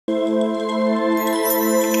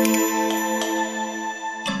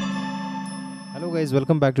Guys,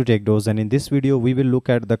 welcome back to TechDose, and in this video we will look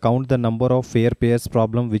at the count the number of fair pairs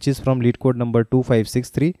problem, which is from Leetcode number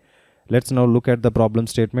 2563. Let's now look at the problem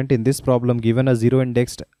statement. In this problem, given a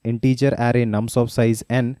 0-indexed integer array nums of size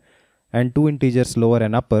n and two integers lower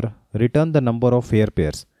and upper, return the number of fair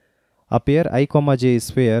pairs. A pair I, j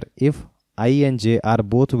is fair if I and j are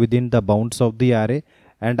both within the bounds of the array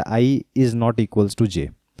and I is not equals to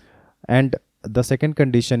j. And the second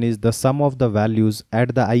condition is the sum of the values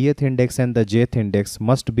at the ith index and the jth index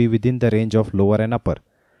must be within the range of lower and upper.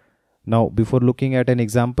 Now, before looking at an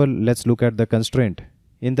example, let's look at the constraint.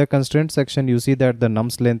 In the constraint section, you see that the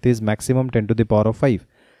nums length is maximum 10 to the power of 5.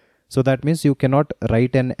 So that means you cannot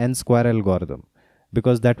write an n square algorithm,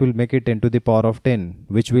 because that will make it 10 to the power of 10,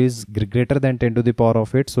 which is greater than 10 to the power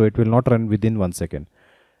of 8, so it will not run within 1 second.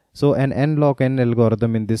 So an n log n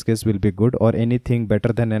algorithm in this case will be good, or anything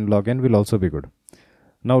better than n log n will also be good.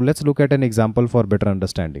 Now let's look at an example for better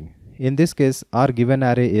understanding. In this case, our given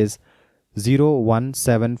array is 0, 1,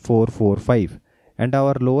 7, 4, 4, 5, and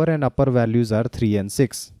our lower and upper values are 3 and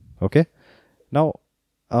 6. Okay. Now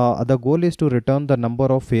the goal is to return the number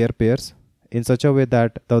of fair pairs in such a way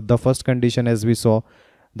that the first condition, as we saw,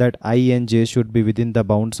 that I and j should be within the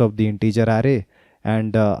bounds of the integer array,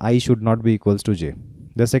 and I should not be equals to j.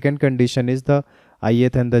 The second condition is the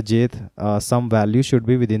ith and the jth sum value should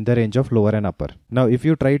be within the range of lower and upper. Now if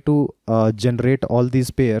you try to generate all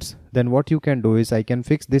these pairs, then what you can do is I can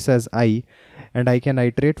fix this as I, and I can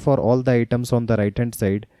iterate for all the items on the right hand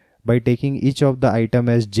side by taking each of the item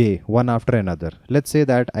as j, one after another. Let's say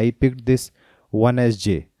that I picked this 1 as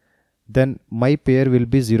j. Then my pair will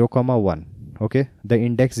be 0, 1. Okay, the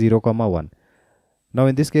index 0, 1. Now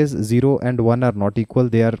in this case 0 and 1 are not equal,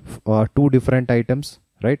 they are two different items,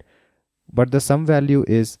 right? But the sum value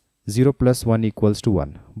is 0 plus 1 equals to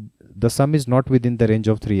 1. The sum is not within the range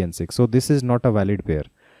of 3 and 6, so this is not a valid pair.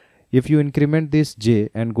 If you increment this j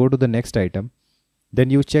and go to the next item, then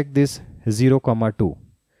you check this 0, 2.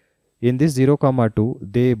 In this 0, 2,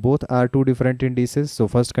 they both are two different indices, so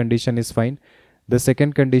first condition is fine. The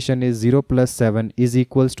second condition is 0 plus 7 is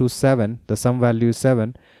equals to 7, the sum value is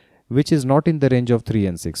 7, which is not in the range of 3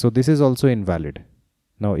 and 6. So this is also invalid.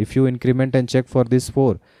 Now if you increment and check for this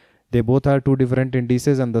 4, they both are two different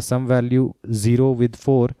indices, and the sum value 0 with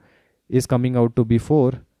 4 is coming out to be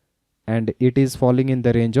 4, and it is falling in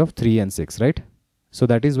the range of 3 and 6, right? So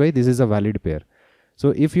that is why this is a valid pair.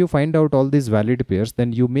 So if you find out all these valid pairs,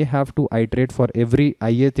 then you may have to iterate for every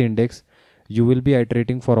ith index. You will be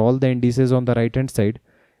iterating for all the indices on the right hand side.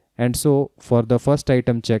 And so for the first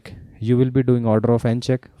item check, you will be doing order of n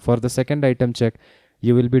check. For the second item check,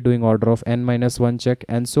 you will be doing order of n minus 1 check,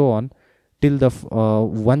 and so on till the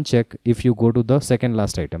 1 check if you go to the second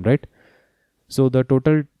last item, right? So the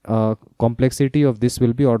total complexity of this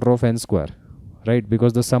will be order of n square, right?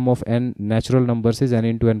 Because the sum of n natural numbers is n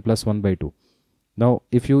into n plus 1 by 2. Now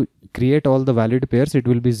if you create all the valid pairs, it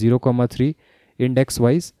will be 0, 3 index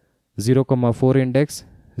wise, 0, 4 index,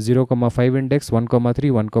 0, 5 index, 1, 3,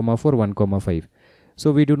 1, 4, 1, 5.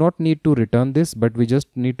 So we do not need to return this, but we just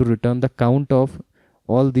need to return the count of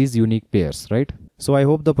all these unique pairs, right? So I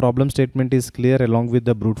hope the problem statement is clear along with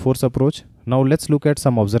the brute force approach. Now let's look at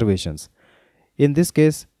some observations. In this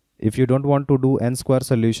case, if you don't want to do n square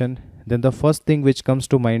solution, then the first thing which comes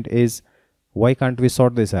to mind is, why can't we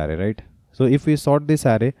sort this array, right? So if we sort this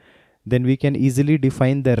array, then we can easily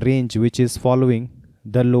define the range which is following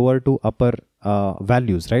the lower to upper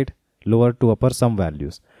values, right? Lower to upper sum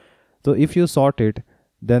values. So if you sort it,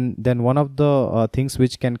 then one of the things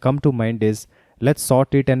which can come to mind is, let's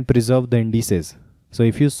sort it and preserve the indices. So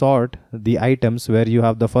if you sort the items where you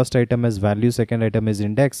have the first item as value, second item as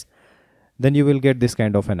index, then you will get this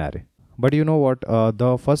kind of an array. But you know what,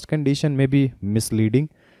 the first condition may be misleading.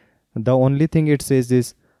 The only thing it says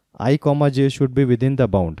is I, j should be within the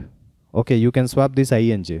bound. Okay, you can swap this I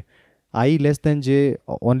and j. I less than j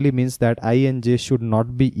only means that I and j should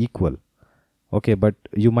not be equal. Okay, but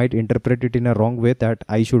you might interpret it in a wrong way that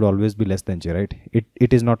I should always be less than j, right?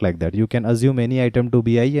 It is not like that. You can assume any item to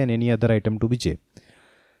be I and any other item to be j.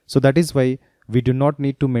 So that is why we do not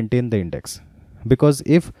need to maintain the index. Because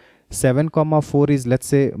if 7, 4 is, let's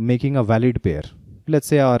say, making a valid pair, let's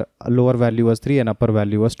say our lower value was 3 and upper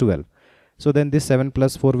value was 12. So then this 7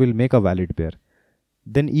 plus 4 will make a valid pair.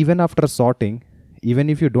 Then even after sorting, even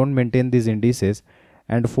if you don't maintain these indices,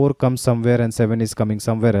 and 4 comes somewhere and 7 is coming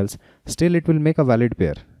somewhere else, still it will make a valid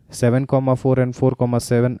pair. 7, 4 and 4,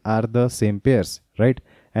 7 are the same pairs, right?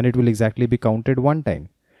 And it will exactly be counted one time,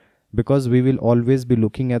 because we will always be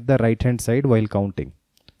looking at the right hand side while counting.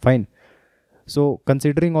 Fine. So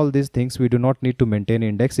considering all these things, we do not need to maintain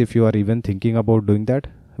index if you are even thinking about doing that.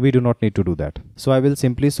 we do not need to do that. So I will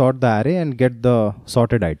simply sort the array and get the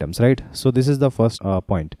sorted items, right? So this is the first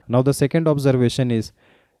point. Now the second observation is,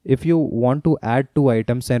 if you want to add two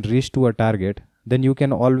items and reach to a target, then you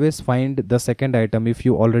can always find the second item if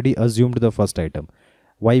you already assumed the first item.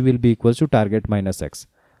 Y will be equals to target minus x.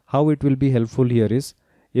 How it will be helpful here is,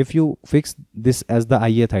 if you fix this as the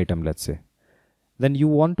ith item, let's say, then you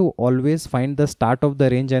want to always find the start of the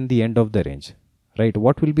range and the end of the range, right?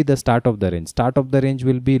 What will be the start of the range? Start of the range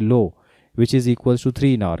will be low, which is equals to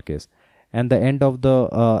 3 in our case, and the end of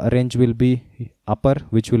the range will be upper,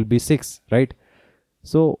 which will be 6, right?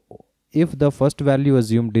 So if the first value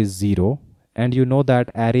assumed is 0, and you know that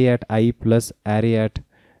array at I plus array at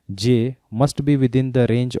j must be within the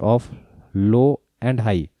range of low and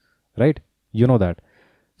high, right? You know that.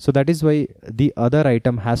 So that is why the other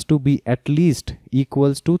item has to be at least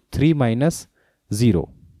equals to 3 minus 0,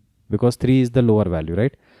 because 3 is the lower value,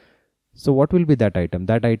 right? So what will be that item?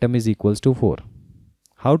 That item is equals to 4.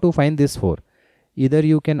 How to find this 4? Either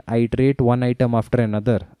you can iterate one item after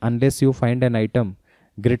another unless you find an item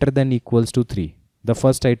greater than equals to 3. The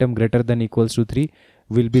first item greater than equals to 3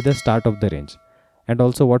 will be the start of the range. And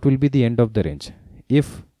also what will be the end of the range?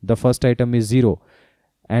 If the first item is 0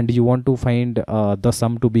 and you want to find the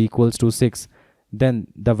sum to be equals to 6, then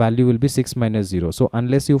the value will be 6 minus 0. So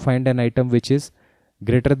unless you find an item which is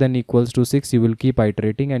greater than equals to 6, you will keep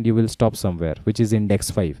iterating and you will stop somewhere, which is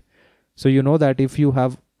index 5. So you know that if you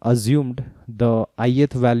have assumed the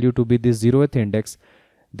ith value to be this 0th index,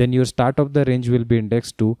 then your start of the range will be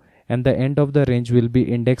index 2 and the end of the range will be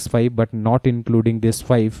index 5, but not including this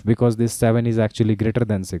 5 because this 7 is actually greater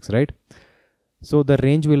than 6, right? So the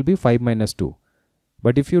range will be 5 minus 2.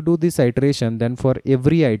 But if you do this iteration, then for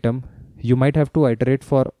every item you might have to iterate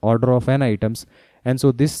for order of n items, and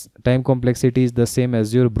so this time complexity is the same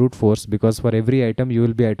as your brute force, because for every item you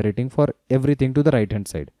will be iterating for everything to the right hand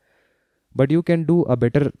side. But you can do a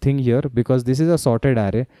better thing here, because this is a sorted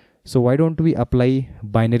array. So why don't we apply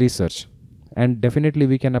binary search? And definitely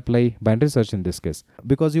we can apply binary search in this case,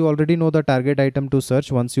 because you already know the target item to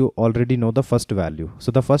search once you already know the first value.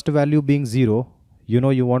 So the first value being 0, you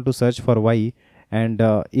know you want to search for y, and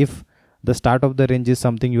if the start of the range is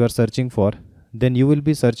something you are searching for, then you will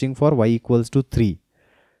be searching for y equals to 3.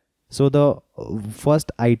 So the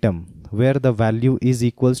first item where the value is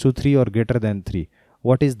equals to 3 or greater than 3,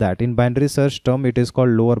 what is that? In binary search term it is called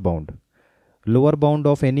lower bound. Lower bound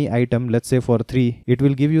of any item, let's say for 3, it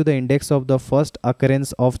will give you the index of the first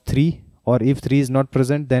occurrence of 3, or if 3 is not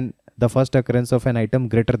present, then the first occurrence of an item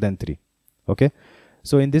greater than 3. Okay,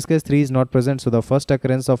 so in this case 3 is not present, so the first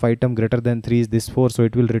occurrence of item greater than 3 is this 4, so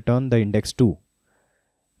it will return the index 2.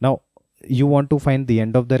 Now you want to find the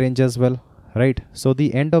end of the range as well, right? So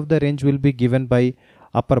the end of the range will be given by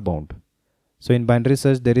upper bound. So in binary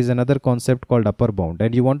search there is another concept called upper bound,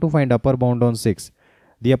 and you want to find upper bound on 6.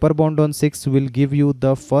 The upper bound on 6 will give you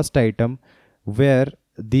the first item where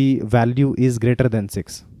the value is greater than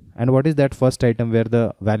 6. And what is that first item where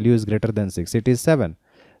the value is greater than 6? It is 7.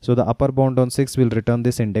 So the upper bound on 6 will return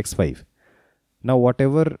this index 5. Now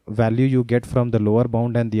whatever value you get from the lower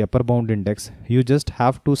bound and the upper bound index, you just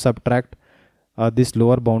have to subtract this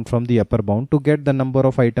lower bound from the upper bound to get the number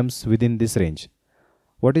of items within this range.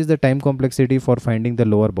 What is the time complexity for finding the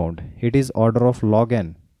lower bound? It is order of log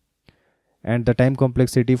n. And the time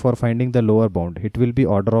complexity for finding the lower bound, it will be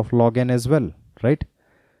order of log n as well, right?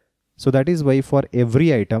 So that is why for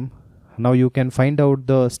every item, now you can find out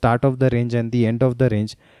the start of the range and the end of the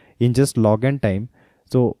range in just log n time.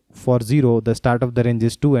 So for 0, the start of the range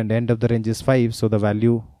is 2 and end of the range is 5. So the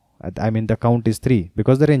value, the count is 3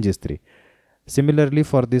 because the range is 3. Similarly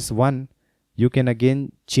for this 1, you can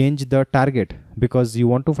again change the target, because you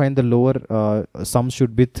want to find the lower sum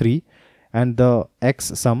should be 3. And the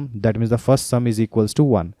x sum, that means the first sum, is equals to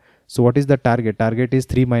 1. So what is the target? Target is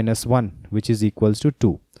 3 minus 1, which is equals to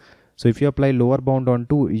 2. So if you apply lower bound on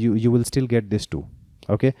 2, you will still get this 2.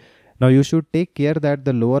 Okay. Now you should take care that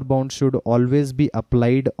the lower bound should always be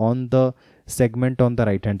applied on the segment on the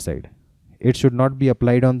right hand side. It should not be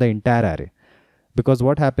applied on the entire array, because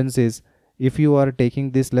what happens is, if you are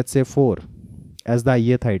taking this, let's say 4 as the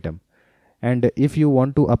ith item, and if you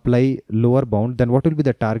want to apply lower bound, then what will be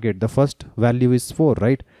the target? The first value is 4,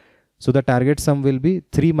 right? So the target sum will be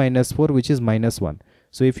 3 minus 4, which is minus 1.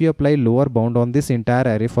 So if you apply lower bound on this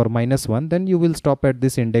entire array for minus 1, then you will stop at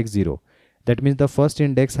this index 0. That means the first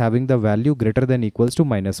index having the value greater than equals to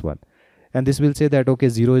minus 1. And this will say that, okay,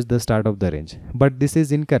 0 is the start of the range. But this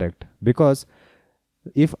is incorrect, because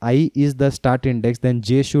If I is the start index, then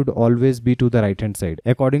j should always be to the right hand side.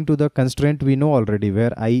 According to the constraint, we know already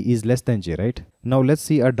where I is less than j, right? Now let's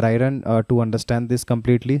see a dry run to understand this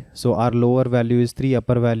completely. So our lower value is 3,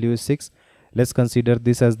 upper value is 6. Let's consider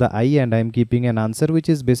this as the I, and I am keeping an answer which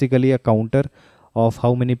is basically a counter of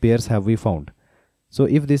how many pairs have we found. So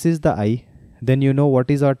if this is the I, then you know what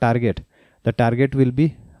is our target. The target will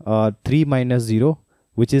be 3 minus 0,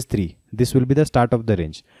 which is 3. This will be the start of the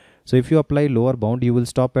range. So if you apply lower bound, you will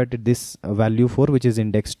stop at this value 4, which is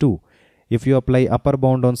index 2. If you apply upper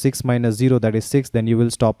bound on 6 minus 0, that is 6, then you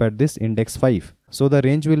will stop at this index 5. So the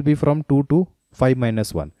range will be from 2 to 5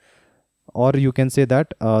 minus 1. Or you can say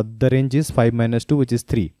that the range is 5 minus 2, which is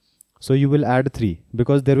 3. So you will add 3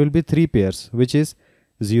 because there will be 3 pairs, which is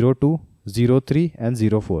 0, 2, 0, 3 and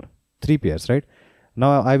 0, 4. 3 pairs, right?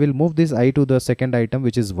 Now I will move this I to the second item,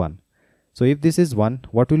 which is 1. So if this is 1,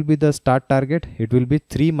 what will be the start target? It will be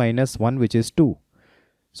 3 minus 1, which is 2.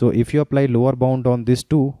 So if you apply lower bound on this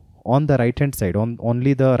 2 on the right hand side, on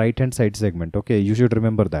only the right hand side segment, okay, you should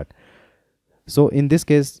remember that. So in this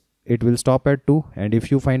case, it will stop at 2, and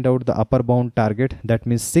if you find out the upper bound target, that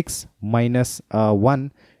means 6 minus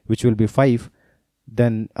 1, which will be 5,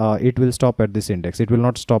 then it will stop at this index. It will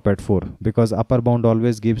not stop at 4 because upper bound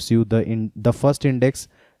always gives you the first index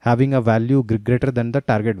having a value greater than the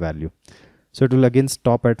target value. So it will again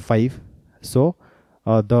stop at 5. So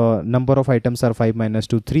the number of items are 5 minus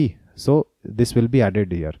 2, 3. So this will be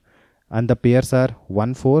added here, and the pairs are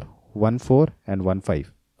 1, 4, 1, 4 and 1,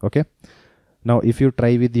 5. Okay. Now if you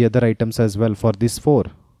try with the other items as well for this 4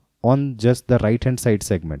 on just the right hand side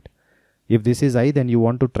segment, if this is I, then you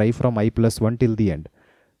want to try from I plus 1 till the end.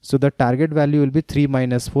 So the target value will be 3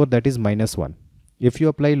 minus 4, that is minus 1. If you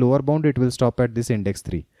apply lower bound, it will stop at this index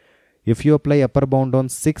 3. If you apply upper bound on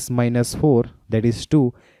 6 minus 4, that is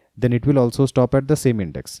 2, then it will also stop at the same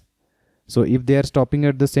index. So if they are stopping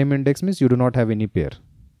at the same index, means you do not have any pair.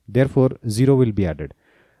 Therefore 0 will be added.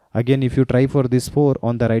 Again, if you try for this 4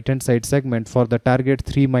 on the right hand side segment for the target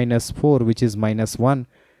 3 minus 4, which is minus 1,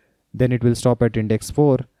 then it will stop at index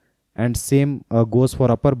 4. And same goes for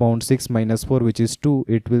upper bound 6 minus 4, which is 2.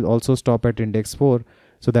 It will also stop at index 4.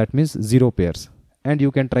 So that means 0 pairs. And you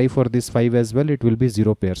can try for this 5 as well. It will be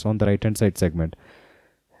 0 pairs on the right hand side segment.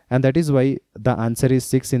 And that is why the answer is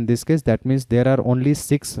 6 in this case. That means there are only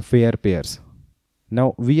 6 fair pairs.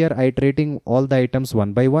 Now we are iterating all the items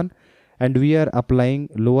one by one, and we are applying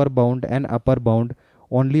lower bound and upper bound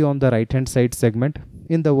only on the right hand side segment.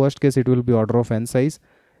 In the worst case, it will be order of n size.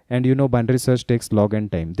 And you know binary search takes log n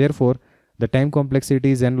time. Therefore, the time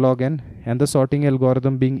complexity is n log n, and the sorting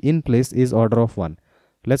algorithm being in place is order of 1.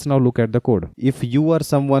 Let's now look at the code. If you are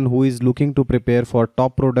someone who is looking to prepare for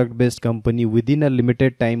top product based company within a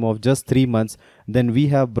limited time of just 3 months, then we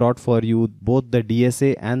have brought for you both the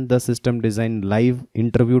DSA and the system design live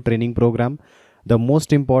interview training program. The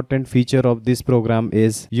most important feature of this program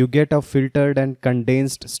is you get a filtered and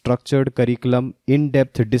condensed structured curriculum,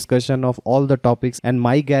 in-depth discussion of all the topics, and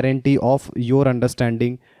my guarantee of your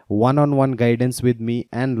understanding, one-on-one guidance with me,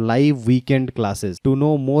 and live weekend classes. To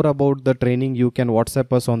know more about the training, you can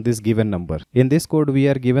WhatsApp us on this given number. In this code, we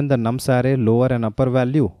are given the nums array, lower and upper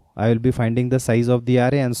value. I will be finding the size of the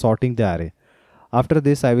array and sorting the array. After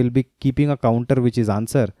this, I will be keeping a counter which is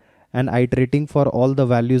answer and iterating for all the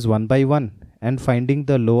values one by one, and finding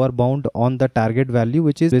the lower bound on the target value,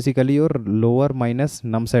 which is basically your lower minus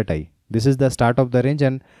num set I. This is the start of the range,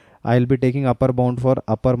 and I will be taking upper bound for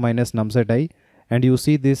upper minus num set I. And you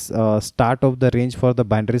see this start of the range for the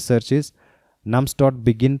binary search is nums dot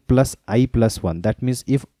begin plus I plus 1. That means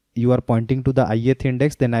if you are pointing to the ith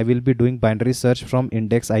index, then I will be doing binary search from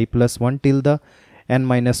index I plus 1 till the n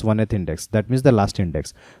minus 1th index. That means the last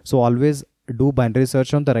index. So always do binary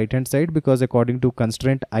search on the right hand side, because according to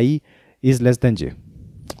constraint I is less than j.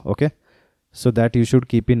 Okay, so that you should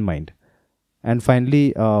keep in mind. And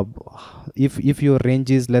finally, if your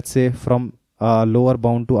range is, let's say, from lower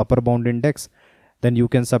bound to upper bound index, then you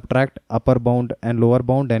can subtract upper bound and lower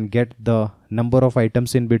bound and get the number of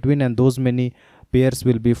items in between, and those many pairs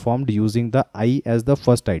will be formed using the I as the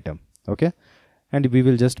first item. Okay, and we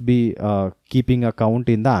will just be keeping a count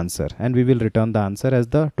in the answer, and we will return the answer as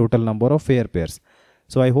the total number of fair pairs.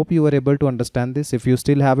 So I hope you were able to understand this. If you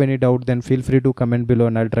still have any doubt, then feel free to comment below,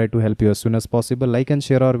 and I'll try to help you as soon as possible. Like and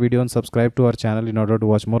share our video and subscribe to our channel in order to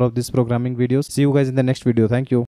watch more of these programming videos. See you guys in the next video. Thank you.